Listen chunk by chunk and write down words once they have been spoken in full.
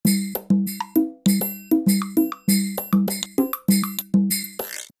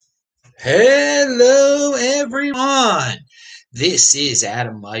Hello, everyone. This is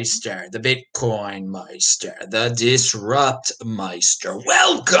Adam Meister, the Bitcoin Meister, the Disrupt Meister.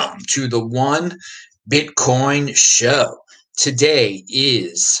 Welcome to the One Bitcoin Show. Today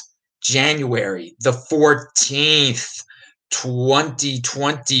is January the 14th,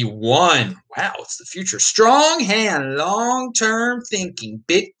 2021. Wow, it's the future. Strong hand, long-term thinking.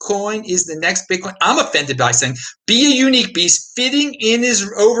 Bitcoin is the next Bitcoin. I'm offended by saying be a unique beast. Fitting in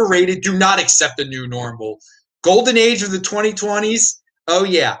is overrated. Do not accept the new normal. Golden age of the 2020s. Oh,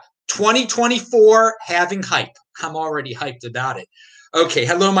 yeah. 2024 having hype. I'm already hyped about it. Okay.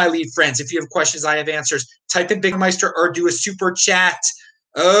 Hello, my lead friends. If you have questions, I have answers. Type in Big Meister or do a super chat.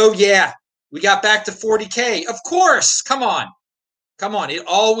 Oh, yeah. We got back to 40K. Of course. Come on. Come on. It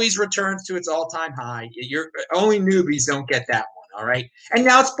always returns to its all-time high. Only newbies don't get that one. All right. And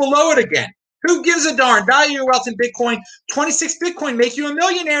now it's below it again. Who gives a darn? Value your wealth in Bitcoin. 26 Bitcoin make you a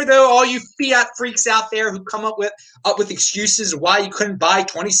millionaire, though. All you fiat freaks out there who come up with excuses why you couldn't buy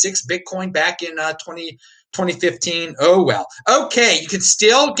 26 Bitcoin back in 2015. Oh, well. Okay, you can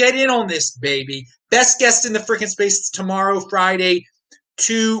still get in on this, baby. Best guest in the freaking space tomorrow, Friday,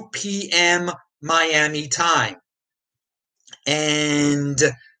 2 p.m. Miami time. And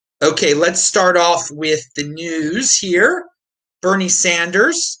okay, let's start off with the news here. Bernie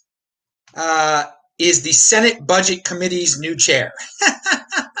Sanders is the Senate Budget Committee's new chair.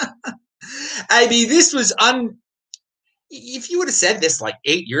 I mean, this was if you would have said this like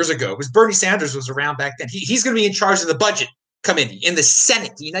 8 years ago, because Bernie Sanders was around back then, he's going to be in charge of the Budget Committee in the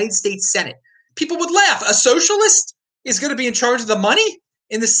Senate, the United States Senate. People would laugh. A socialist is going to be in charge of the money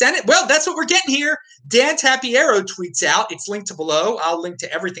in the Senate? Well, that's what we're getting here. Dan Tapiero tweets out, it's linked to below. I'll link to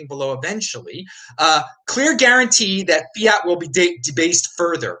everything below eventually. Clear guarantee that fiat will be debased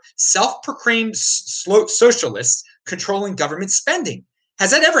further. Self-proclaimed socialists controlling government spending.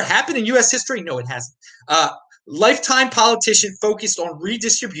 Has that ever happened in U.S. history? No, it hasn't. Lifetime politician focused on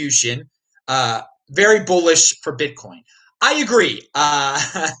redistribution. Very bullish for Bitcoin. I agree.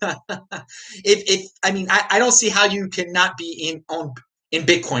 I don't see how you cannot be in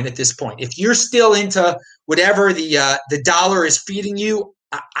Bitcoin at this point. If you're still into whatever the dollar is feeding you,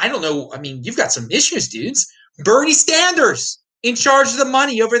 I don't know. I mean, you've got some issues, dudes. Bernie Sanders in charge of the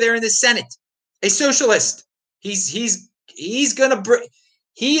money over there in the Senate, a socialist. He is gonna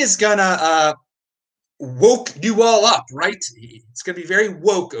woke you all up, right? It's gonna be very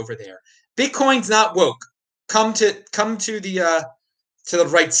woke over there. Bitcoin's not woke. Come to the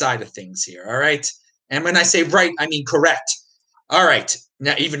right side of things here, all right? And when I say right, I mean correct. All right.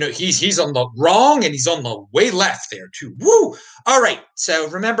 Now, even though he's on the wrong and he's on the way left there too. Woo! All right. So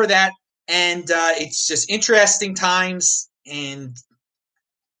remember that. And it's just interesting times. And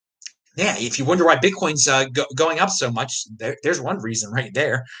yeah, if you wonder why Bitcoin's going up so much, there's one reason right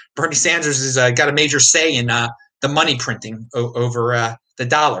there. Bernie Sanders has got a major say in the money printing over the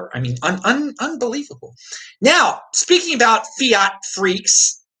dollar. I mean, unbelievable. Now, speaking about fiat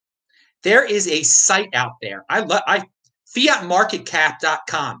freaks, there is a site out there.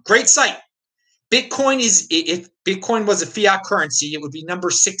 Fiatmarketcap.com. Great site. Bitcoin if Bitcoin was a fiat currency, it would be number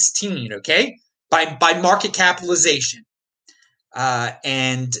 16, okay? By market capitalization.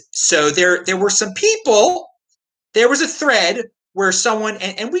 And so there were some people, there was a thread where someone,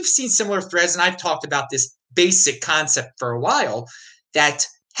 and we've seen similar threads, and I've talked about this basic concept for a while, that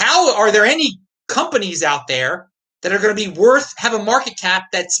how are there any companies out there that are going to be have a market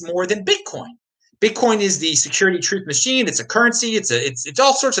cap that's more than Bitcoin? Bitcoin is the security truth machine. It's a currency. It's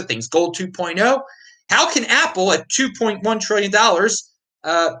all sorts of things. Gold 2.0. How can Apple at $2.1 trillion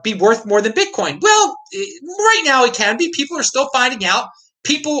be worth more than Bitcoin? Well, right now it can be. People are still finding out.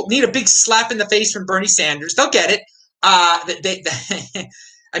 People need a big slap in the face from Bernie Sanders. They'll get it. I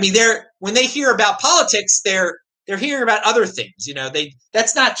mean, when they hear about politics, they're hearing about other things. You know,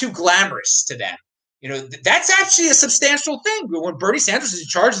 that's not too glamorous to them. You know, that's actually a substantial thing. When Bernie Sanders is in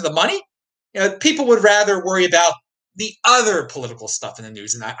charge of the money, you know, people would rather worry about the other political stuff in the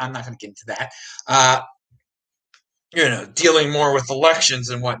news, and I'm not going to get into that. You know, dealing more with elections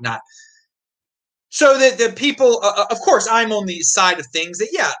and whatnot. So the people, of course, I'm on the side of things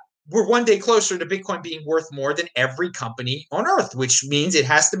that, yeah, we're one day closer to Bitcoin being worth more than every company on Earth, which means it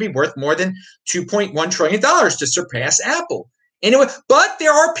has to be worth more than $2.1 trillion to surpass Apple. Anyway, but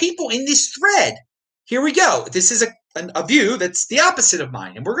there are people in this thread. Here we go. This is a view that's the opposite of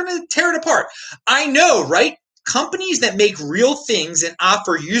mine, and we're going to tear it apart. I know, right? Companies that make real things and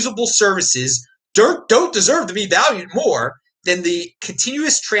offer usable services don't deserve to be valued more than the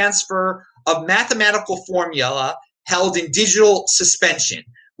continuous transfer of mathematical formula held in digital suspension,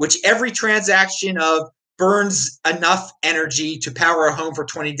 which every transaction of burns enough energy to power a home for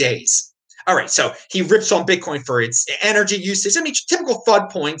 20 days. All right, so he rips on Bitcoin for its energy usage. I mean, typical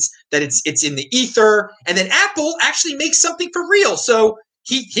FUD points that it's in the ether, and then Apple actually makes something for real. So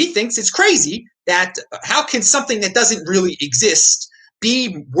he thinks it's crazy that how can something that doesn't really exist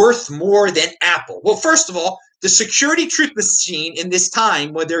be worth more than Apple? Well, first of all, the security truth machine in this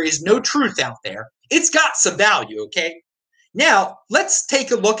time when there is no truth out there, it's got some value. Okay, now let's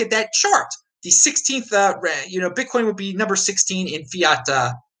take a look at that chart. The 16th, Bitcoin would be number 16 in fiat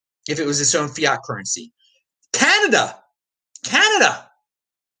if it was its own fiat currency. Canada,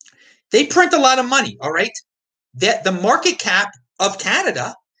 they print a lot of money, all right? That the market cap of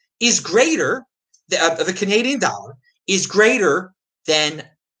Canada is greater, the Canadian dollar is greater than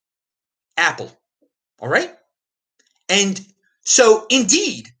Apple, all right? And so,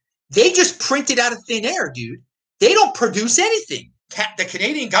 indeed, they just print it out of thin air, dude. They don't produce anything. The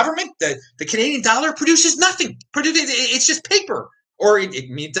Canadian government, the Canadian dollar produces nothing. It's just paper, or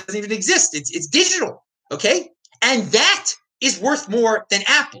it doesn't even exist. It's digital, okay? And that is worth more than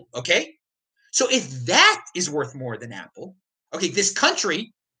Apple, okay? So if that is worth more than Apple, okay, this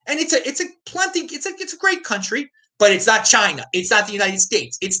country, and it's a great country, but it's not China, it's not the United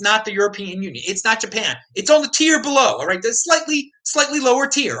States, it's not the European Union, it's not Japan. It's on the tier below, all right? The slightly lower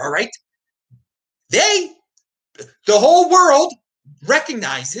tier, all right? The whole world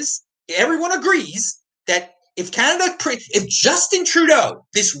recognizes, everyone agrees that if Justin Trudeau,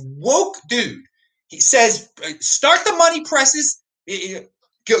 this woke dude, he says, start the money presses,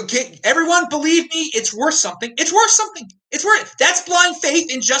 everyone believe me, it's worth something. It's worth something. It's worth. That's blind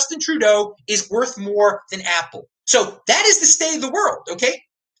faith in Justin Trudeau is worth more than Apple. So that is the state of the world, okay?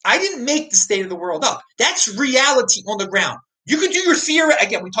 I didn't make the state of the world up. That's reality on the ground. You can do your theory.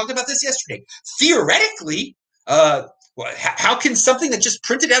 Again, we talked about this yesterday. Theoretically, how can something that just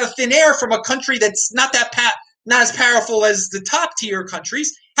printed out of thin air from a country that's not as powerful as the top tier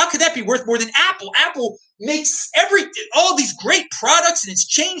countries, how could that be worth more than Apple? Apple makes all these great products and it's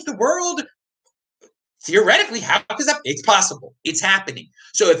changed the world. Theoretically, how is that? It's possible. It's happening.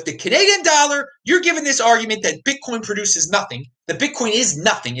 So if the Canadian dollar, you're given this argument that Bitcoin produces nothing, the Bitcoin is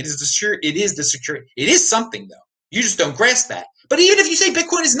nothing. It is the security. It is something, though. You just don't grasp that. But even if you say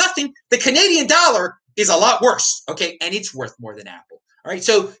Bitcoin is nothing, the Canadian dollar is a lot worse, okay? And it's worth more than Apple. All right,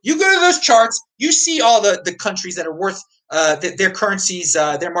 so you go to those charts, you see all the countries that are worth their currencies,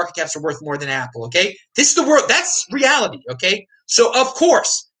 their market caps are worth more than Apple, okay? This is the world. That's reality, okay? So, of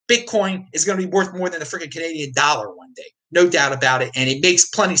course, Bitcoin is going to be worth more than the freaking Canadian dollar one day. No doubt about it, and it makes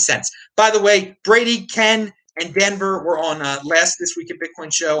plenty sense. By the way, Brady, Ken, and Denver were on last This Week at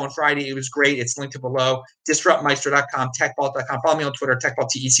Bitcoin show on Friday. It was great. It's linked to below. DisruptMeister.com, TechBalt.com. Follow me on Twitter, TechBalt,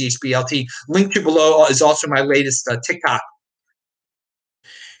 TechBalt. Link to below is also my latest TikTok.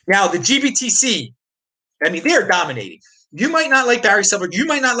 Now, the GBTC, I mean, they're dominating. You might not like Barry Silver. You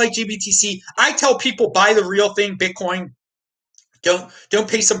might not like GBTC. I tell people, buy the real thing, Bitcoin. Don't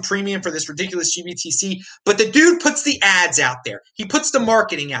pay some premium for this ridiculous GBTC. But the dude puts the ads out there. He puts the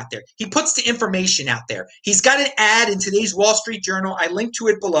marketing out there. He puts the information out there. He's got an ad in today's Wall Street Journal. I link to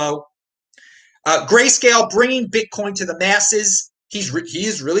it below. Grayscale bringing Bitcoin to the masses. He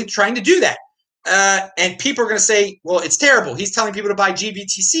is really trying to do that. And people are going to say, well, it's terrible. He's telling people to buy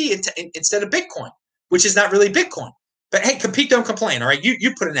GBTC instead of Bitcoin, which is not really Bitcoin. But hey, compete, don't complain. All right,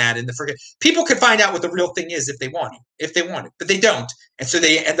 you put an ad in the friggin'. People can find out what the real thing is if they want it, but they don't, and so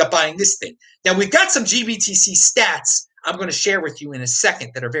they end up buying this thing. Now we've got some GBTC stats I'm going to share with you in a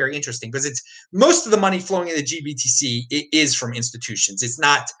second that are very interesting because it's most of the money flowing into GBTC is from institutions. It's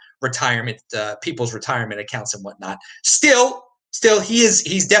not retirement, people's retirement accounts and whatnot. Still,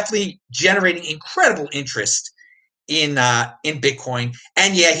 he's definitely generating incredible interest in Bitcoin.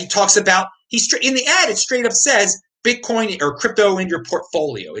 And yeah, he talks about in the ad. It straight up says Bitcoin or crypto in your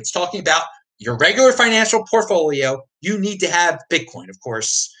portfolio. It's talking about your regular financial portfolio. You need to have Bitcoin. Of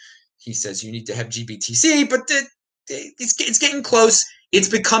course, he says you need to have GBTC, but it's getting close. It's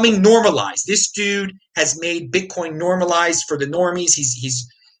becoming normalized. This dude has made Bitcoin normalized for the normies. He's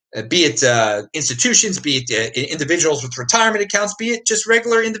be it institutions, be it individuals with retirement accounts, be it just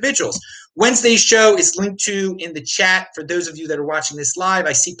regular individuals. Wednesday's show is linked to in the chat for those of you that are watching this live.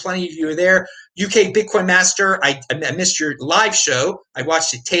 I see plenty of you are there. UK Bitcoin Master, I missed your live show. I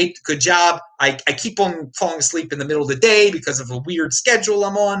watched it taped. Good job. I keep on falling asleep in the middle of the day because of a weird schedule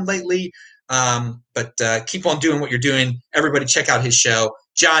I'm on lately. But keep on doing what you're doing. Everybody check out his show.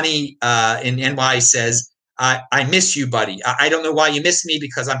 Johnny in NY says, I miss you, buddy. I don't know why you miss me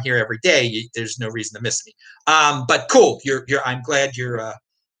because I'm here every day. There's no reason to miss me. But cool. I'm glad you're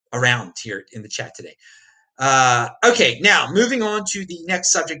around here in the chat today. Okay, now moving on to the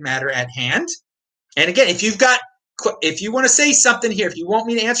next subject matter at hand. And again, if you've got if you want to say something here, if you want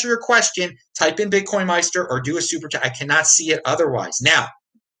me to answer your question, type in Bitcoin Meister or do a super chat. I cannot see it otherwise. Now,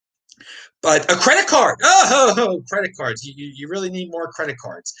 but a credit card. Oh, credit cards. You really need more credit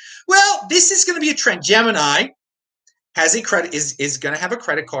cards. Well, this is going to be a trend. Gemini has a credit is going to have a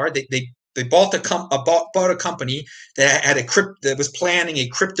credit card. They bought a company that had that was planning a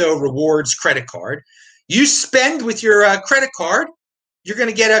crypto rewards credit card. You spend with your credit card, you're going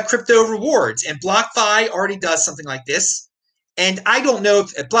to get a crypto rewards. And BlockFi already does something like this. And I don't know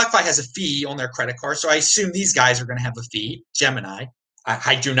if BlockFi has a fee on their credit card, so I assume these guys are going to have a fee. Gemini.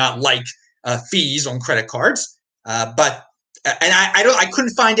 I do not like fees on credit cards, but and I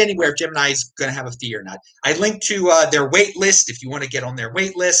couldn't find anywhere if Gemini is going to have a fee or not. I linked to their wait list if you want to get on their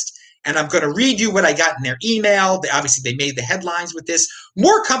wait list. And I'm going to read you what I got in their email. Obviously, they made the headlines with this.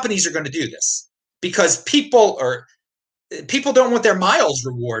 More companies are going to do this because people don't want their miles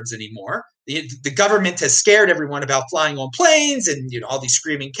rewards anymore. The government has scared everyone about flying on planes and all these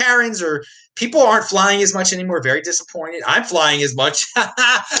screaming Karens, or people aren't flying as much anymore. Very disappointed. I'm flying as much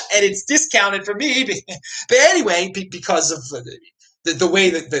and it's discounted for me. But anyway, because of the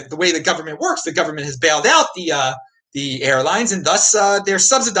way the government works, the government has bailed out the airlines, and thus they're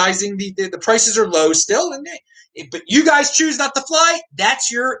subsidizing the prices are low still. But you guys choose not to fly. That's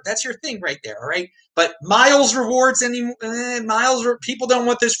your thing right there. All right. But miles rewards people don't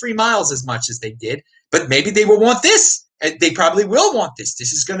want those free miles as much as they did. But maybe they will want this. They probably will want this.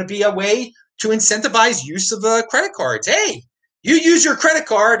 This is going to be a way to incentivize use of credit cards. Hey, you use your credit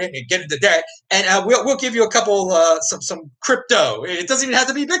card and get into debt, and we'll give you a couple some crypto. It doesn't even have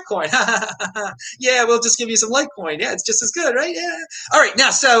to be Bitcoin. Yeah, we'll just give you some Litecoin. Yeah, it's just as good, right? Yeah. All right, now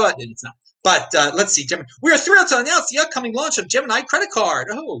it's not. But let's see, Gemini. We are thrilled to announce the upcoming launch of Gemini Credit Card.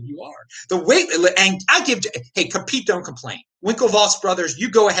 Oh, you are. Hey, compete, don't complain. Winklevoss brothers, you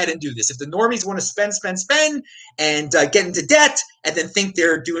go ahead and do this. If the normies want to spend, and get into debt and then think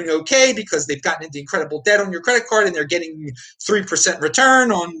they're doing okay because they've gotten into incredible debt on your credit card and they're getting 3%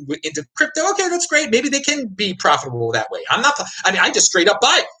 return into crypto, okay, that's great. Maybe they can be profitable that way. I just straight up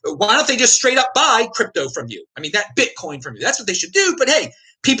buy. Why don't they just straight up buy crypto from you? I mean, that Bitcoin from you. That's what they should do. But hey,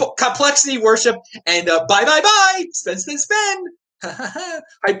 people, complexity worship, and buy, spend.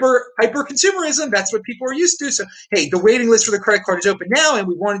 hyper consumerism. That's what people are used to. So, hey, the waiting list for the credit card is open now, and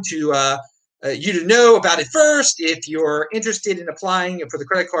we wanted to you to know about it first. If you're interested in applying for the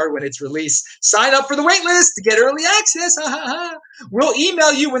credit card when it's released, sign up for the wait list to get early access. We'll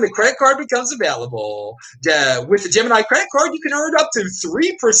email you when the credit card becomes available. With the Gemini credit card, you can earn up to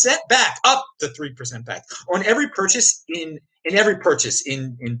 3% back, on every purchase in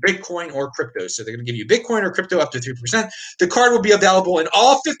Bitcoin or crypto. So they're going to give you Bitcoin or crypto up to 3%. The card will be available in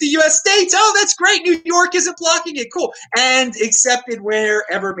all 50 U.S. states. Oh, that's great. New York isn't blocking it. Cool. And accepted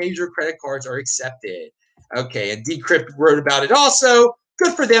wherever major credit cards are accepted. Okay, and Decrypt wrote about it also.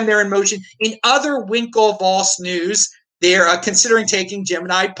 Good for them. They're in motion. In other Winklevoss news, they're considering taking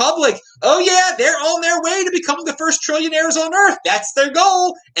Gemini public. Oh, yeah, they're on their way to becoming the first trillionaires on Earth. That's their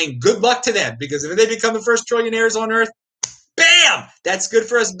goal. And good luck to them, because if they become the first trillionaires on Earth, bam! That's good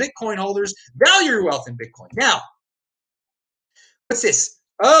for us Bitcoin holders. Value your wealth in Bitcoin. Now, what's this?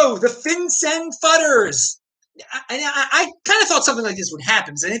 Oh, the FinCEN fudders. I kind of thought something like this would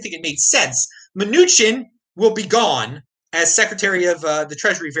happen because I didn't think it made sense. Mnuchin will be gone as Secretary of the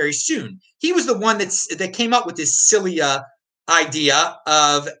Treasury very soon. He was the one that came up with this silly idea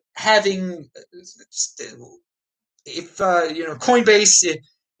of having, if Coinbase.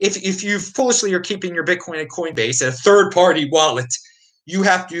 If you foolishly are keeping your Bitcoin at Coinbase, at a third-party wallet, you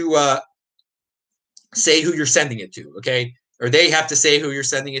have to say who you're sending it to, okay? Or they have to say who you're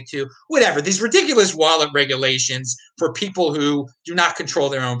sending it to. Whatever. These ridiculous wallet regulations for people who do not control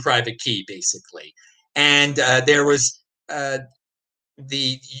their own private key, basically. And there was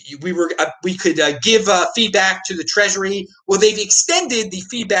we could give feedback to the Treasury. Well, they've extended the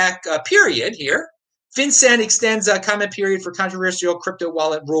feedback period here. FinCEN extends a comment period for controversial crypto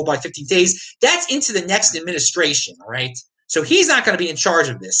wallet rule by 15 days. That's into the next administration, all right? So he's not going to be in charge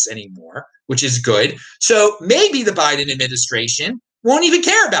of this anymore, which is good. So maybe the Biden administration won't even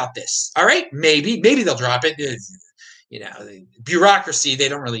care about this, all right? Maybe they'll drop it. Bureaucracy, they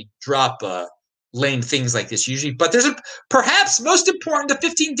don't really drop lame things like this usually. But there's perhaps most important, the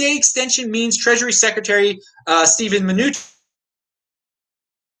 15-day extension means Treasury Secretary Steven Mnuchin,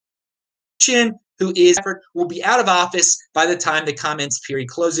 who will be out of office by the time the comments period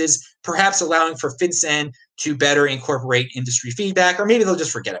closes, perhaps allowing for FinCEN to better incorporate industry feedback, or maybe they'll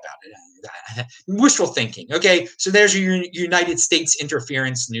just forget about it. Wishful thinking. Okay, so there's your United States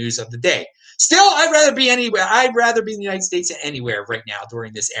interference news of the day. Still, I'd rather be anywhere. I'd rather be in the United States than anywhere right now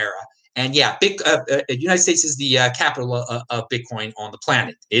during this era. And yeah, United States is the capital of Bitcoin on the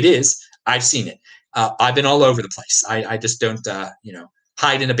planet. It is. I've seen it. I've been all over the place. I just don't,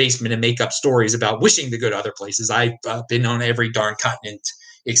 hide in a basement and make up stories about wishing to go to other places. I've been on every darn continent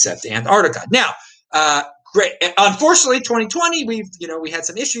except Antarctica. Now, great. Unfortunately, 2020, we had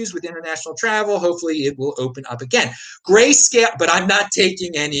some issues with international travel. Hopefully, it will open up again. Grayscale, but I'm not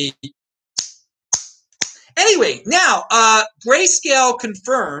taking any. Anyway, now Grayscale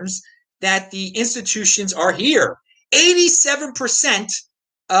confirms that the institutions are here. 87%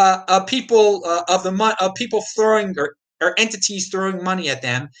 of people of people throwing or entities throwing money at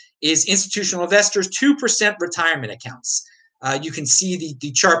them is institutional investors. 2% retirement accounts. You can see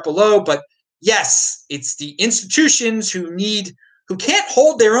the chart below, but yes, it's the institutions who can't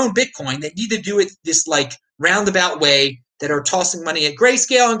hold their own Bitcoin that need to do it this like roundabout way that are tossing money at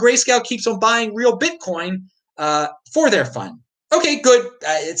Grayscale, and Grayscale keeps on buying real Bitcoin for their fund. Okay, good.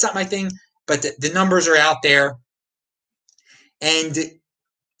 It's not my thing, but the numbers are out there. And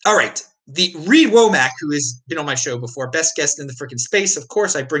all right, the Reed Womack, who has been on my show before, best guest in the freaking space. Of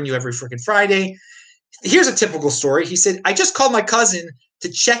course, I bring you every freaking Friday. Here's a typical story. He said, I just called my cousin to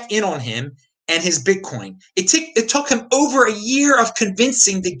check in on him and his Bitcoin. It took him over a year of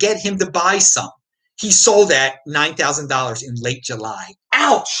convincing to get him to buy some. He sold at $9,000 in late July.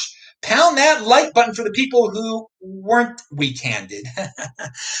 Ouch! Pound that like button for the people who weren't weak-handed.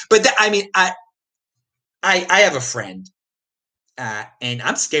 But I have a friend, and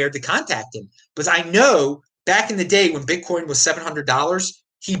I'm scared to contact him because I know back in the day when Bitcoin was $700,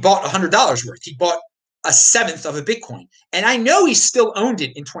 he bought $100 worth. He bought a seventh of a Bitcoin, and I know he still owned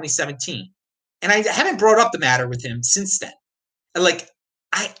it in 2017. And I haven't brought up the matter with him since then. Like,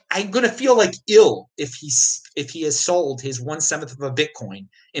 I'm gonna feel like ill if he has sold his 1/7 of a Bitcoin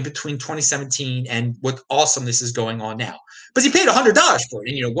in between 2017 and what awesomeness is going on now. But he paid $100 for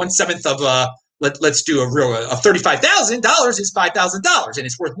it, and 1/7 of let's do a $35,000 is $5,000, and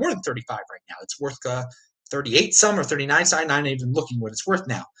it's worth more than 35 right now. It's worth 38 some or 39. So I'm not even looking what it's worth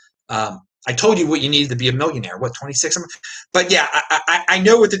now. I told you what you needed to be a millionaire. What, 26? But yeah, I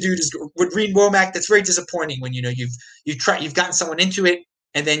know what the dude is with Reed Womack. That's very disappointing when you've gotten someone into it,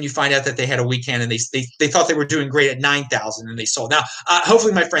 and then you find out that they had a weekend and they thought they were doing great at 9,000 and they sold. Now,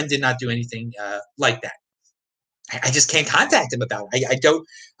 hopefully, my friend did not do anything like that. I just can't contact him about it.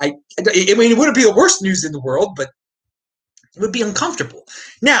 I mean, it wouldn't be the worst news in the world, but it would be uncomfortable.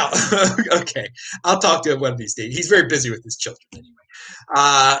 Now, okay, I'll talk to him one of these days. He's very busy with his children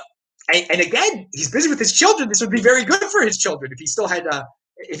anyway. And again, he's busy with his children. This would be very good for his children if he still had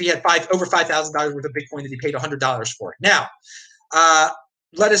over $5,000 worth of Bitcoin that he paid $100 for. Now,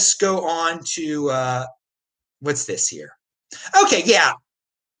 let us go on to what's this here? Okay, yeah,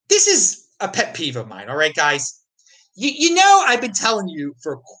 this is a pet peeve of mine. All right, guys, I've been telling you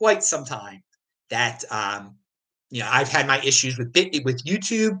for quite some time that I've had my issues with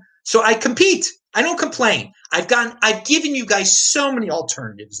YouTube, so I compete. I don't complain. I've given you guys so many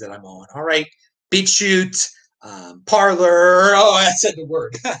alternatives that I'm on. All right, BitChute, Parler. Oh, I said the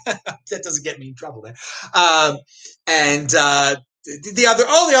word. That doesn't get me in trouble there. And all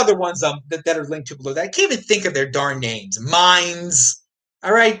the other ones that are linked to below that. I can't even think of their darn names. Minds.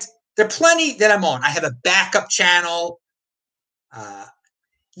 All right, there are plenty that I'm on. I have a backup channel. And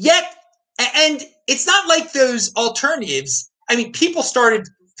it's not like those alternatives. I mean, people started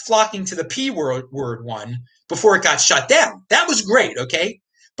flocking to the P word one before it got shut down. That was great, okay?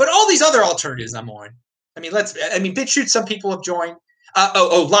 But all these other alternatives I'm on. BitChute, some people have joined.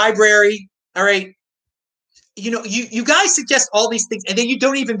 Library, all right? You guys suggest all these things, and then you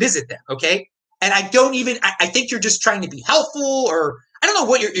don't even visit them, okay? And I think you're just trying to be helpful, or I don't know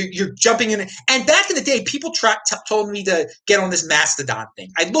what you're jumping in. And back in the day, people told me to get on this Mastodon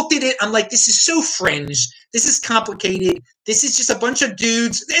thing. I looked at it. I'm like, this is so fringe. This is complicated. This is just a bunch of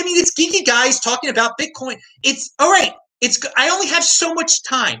dudes. I mean, it's geeky guys talking about Bitcoin. It's all right. I only have so much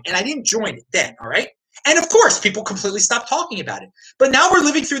time, and I didn't join it then, all right? And of course, people completely stopped talking about it. But now we're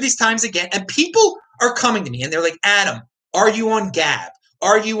living through these times again, and people are coming to me, and they're like, Adam, are you on Gab?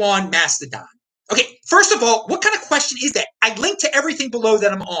 Are you on Mastodon? Okay, first of all, what kind of question is that? I link to everything below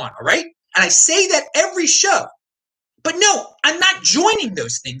that I'm on, all right? And I say that every show. But no, I'm not joining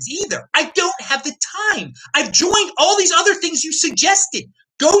those things either. I don't have the time. I've joined all these other things you suggested.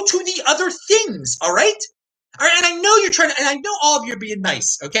 Go to the other things, all right? All right, and I know you're trying to, and I know all of you are being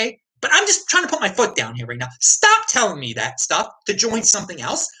nice, okay? But I'm just trying to put my foot down here right now. Stop telling me that stuff to join something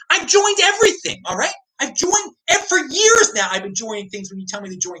else. I've joined everything, all right? I've joined for years now. I've been joining things when you tell me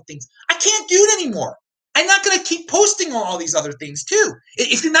to join things. I can't do it anymore. I'm not going to keep posting on all these other things too.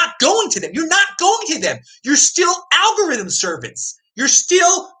 If you're not going to them, you're not going to them. You're still algorithm servants. You're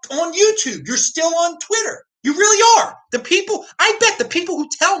still on YouTube. You're still on Twitter. You really are. The people, I bet the people who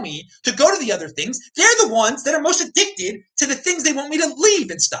tell me to go to the other things, they're the ones that are most addicted to the things they want me to leave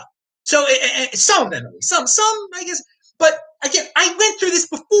and stuff. So some of them, some, I guess. But again, I went through this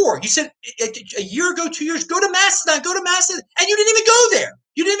before. You said a year ago, 2 years, go to Mastodon, and you didn't even go there.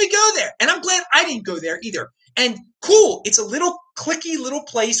 You didn't even go there. And I'm glad I didn't go there either. And cool, it's a little clicky little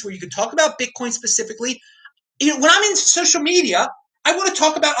place where you can talk about Bitcoin specifically. You know, when I'm in social media, I want to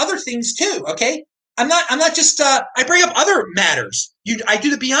talk about other things too, okay? I'm not just I bring up other matters. I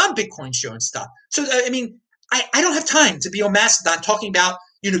do the Beyond Bitcoin show and stuff. So I mean, I don't have time to be on Mastodon talking about,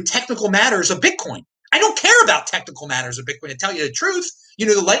 you know, technical matters of Bitcoin. I don't care about technical matters of Bitcoin, to tell you the truth. You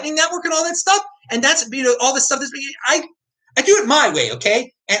know, the Lightning Network and all that stuff, and that's, you know, all the stuff that's I do it my way,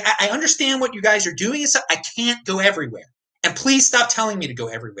 okay? And I understand what you guys are doing and stuff. I can't go everywhere, and please stop telling me to go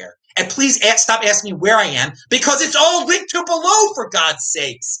everywhere, and please stop asking me where I am, because it's all linked to below, for God's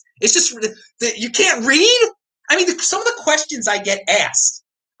sakes. It's just you can't read. I mean, some of the questions I get asked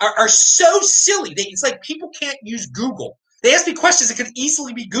are so silly. It's like people can't use Google. They ask me questions that could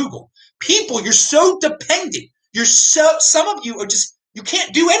easily be Googled. People, you're so dependent. Some of you are just, you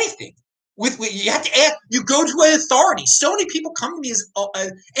can't do anything. You have to ask, you go to an authority. So many people come to me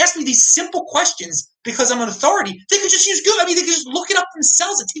ask me these simple questions because I'm an authority. They could just use Google. I mean, they could just look it up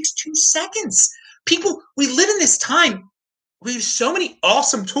themselves. It takes 2 seconds. People, we live in this time. We have so many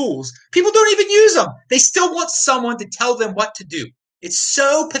awesome tools. People don't even use them. They still want someone to tell them what to do. It's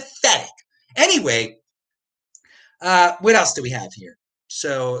so pathetic. Anyway, what else do we have here?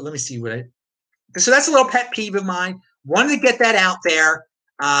 So let me see so that's a little pet peeve of mine. Wanted to get that out there.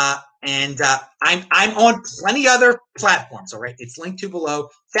 I'm on plenty other platforms. All right. It's linked to below.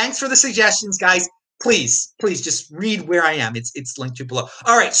 Thanks for the suggestions, guys. Please just read where I am. It's linked to below.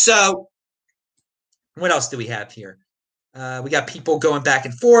 All right. So what else do we have here? We got people going back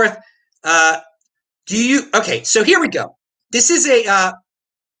and forth. Okay. So here we go. This is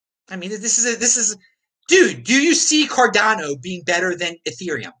dude, do you see Cardano being better than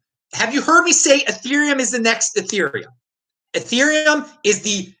Ethereum? Have you heard me say Ethereum is the next Ethereum? Have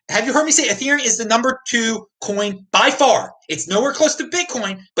you heard me say Ethereum is the number 2 coin by far? It's nowhere close to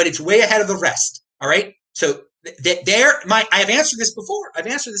Bitcoin, but it's way ahead of the rest. All right. So I have answered this before.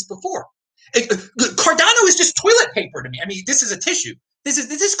 Cardano is just toilet paper to me. I mean, this is a tissue. This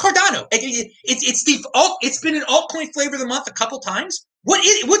is Cardano. It's been an altcoin flavor of the month a couple times. What's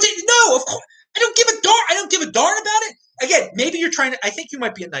it? No, of course. I don't give a darn about it. Again, maybe you're trying to, I think you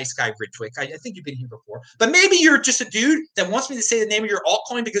might be a nice guy, Ritwick. I think you've been here before. But maybe you're just a dude that wants me to say the name of your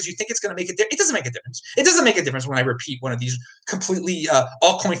altcoin because you think it's going to make a difference. It doesn't make a difference. It doesn't make a difference when I repeat one of these completely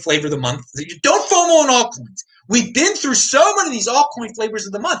altcoin flavor of the month. You don't FOMO on altcoins. We've been through so many of these altcoin flavors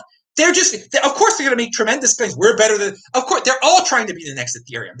of the month. Of course, they're going to make tremendous claims. We're better than, of course, they're all trying to be the next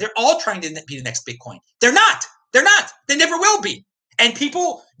Ethereum. They're all trying to be the next Bitcoin. They're not. They never will be. And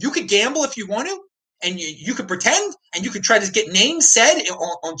people, you could gamble if you want to, and you could pretend, and you could try to get names said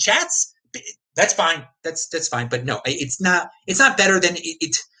on chats. That's fine. That's fine. But no, it's not better than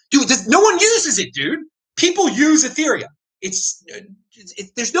it. Dude, no one uses it, dude. People use Ethereum.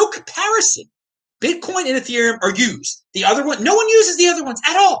 There's no comparison. Bitcoin and Ethereum are used. The other one, no one uses the other ones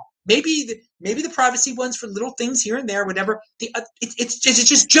at all. Maybe the privacy ones for little things here and there, whatever. It's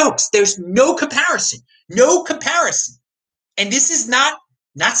just jokes. There's no comparison. No comparison. And this is not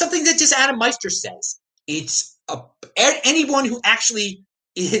something that just Adam Meister says. It's anyone who actually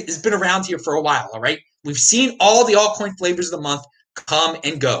has been around here for a while. All right, we've seen all the altcoin flavors of the month come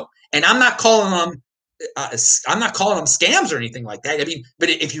and go, and I'm not calling them scams or anything like that. I mean, but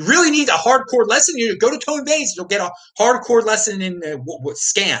if you really need a hardcore lesson, you go to Tonebase. You'll get a hardcore lesson in what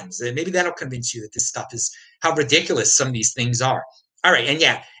scams, and maybe that'll convince you that this stuff is how ridiculous some of these things are. All right,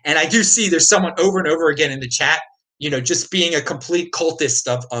 and I do see there's someone over and over again in the chat, just being a complete cultist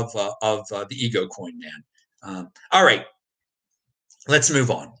of the ego coin man. All right, let's move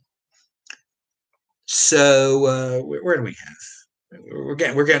on. So where do we have? We're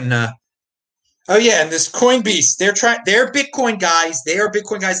getting. Oh yeah, and this Coinbeast, they're Bitcoin guys. They are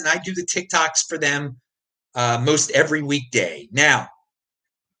Bitcoin guys, and I do the TikToks for them most every weekday. Now,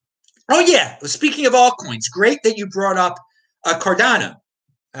 oh yeah, speaking of altcoins, great that you brought up Cardano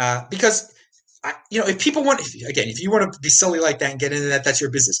because. If people if you want to be silly like that and get into that, that's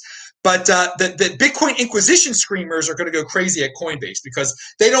your business. But the Bitcoin Inquisition screamers are going to go crazy at Coinbase because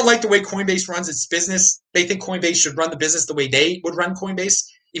they don't like the way Coinbase runs its business. They think Coinbase should run the business the way they would run Coinbase.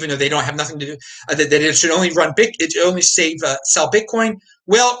 even though they don't have nothing to do, that it should only it should only sell Bitcoin.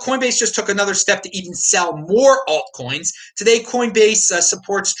 Well, Coinbase just took another step to even sell more altcoins. Today, Coinbase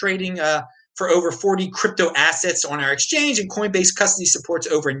supports trading for over 40 crypto assets on our exchange, and Coinbase custody supports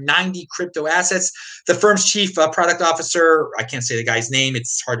over 90 crypto assets. The firm's chief product officer, I can't say the guy's name,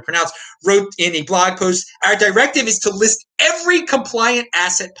 it's hard to pronounce, wrote in a blog post, "Our directive is to list every compliant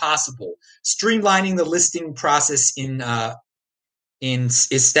asset possible. Streamlining the listing process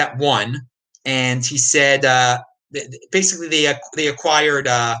is step one." And he said, basically they acquired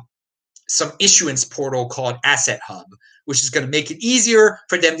some issuance portal called Asset Hub, which is going to make it easier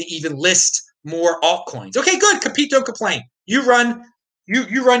for them to even list more altcoins. Okay, good. Compete, don't complain. You run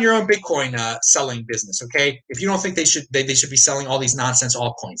your own Bitcoin selling business. Okay, if you don't think they should be selling all these nonsense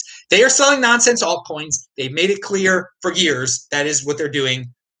altcoins, they are selling nonsense altcoins. They've made it clear for years that is what they're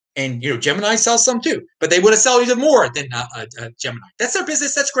doing. And Gemini sells some too, but they want to sell even more than Gemini. That's their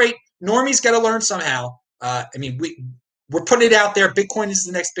business. That's great. Normies got to learn somehow. I mean, we're putting it out there. Bitcoin is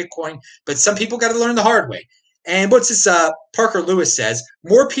the next Bitcoin, but some people got to learn the hard way. And what's this? Parker Lewis says,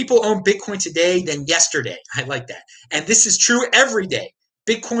 more people own Bitcoin today than yesterday. I like that. And this is true every day.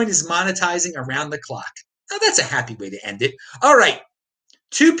 Bitcoin is monetizing around the clock. Now, that's a happy way to end it. All right.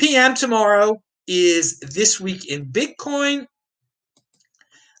 2 p.m. tomorrow is This Week in Bitcoin.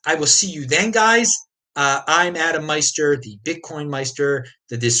 I will see you then, guys. I'm Adam Meister, the Bitcoin Meister,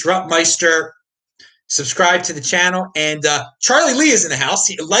 the Disrupt Meister. Subscribe to the channel. And Charlie Lee is in the house.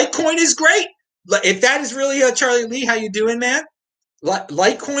 Litecoin is great. If that is really Charlie Lee, how you doing, man?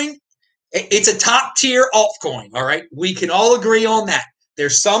 Litecoin, it's a top tier altcoin. All right, we can all agree on that.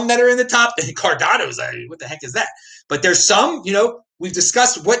 There's some that are in the top. Cardano's, what the heck is that? But there's some. We've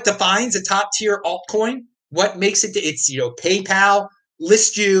discussed what defines a top tier altcoin. What makes it? It's PayPal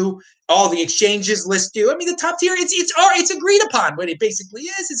list you. All the exchanges list you. I mean, the top tier, it's agreed upon. What it basically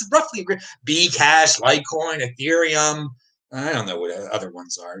is, it's roughly agreed. Bcash, Litecoin, Ethereum. I don't know what other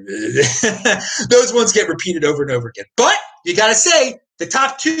ones are. Those ones get repeated over and over again. But you got to say, the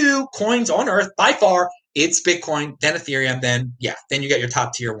top 2 coins on Earth, by far, it's Bitcoin, then Ethereum, then you got your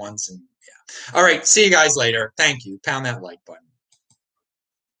top tier ones. And yeah. All right, see you guys later. Thank you. Pound that like button.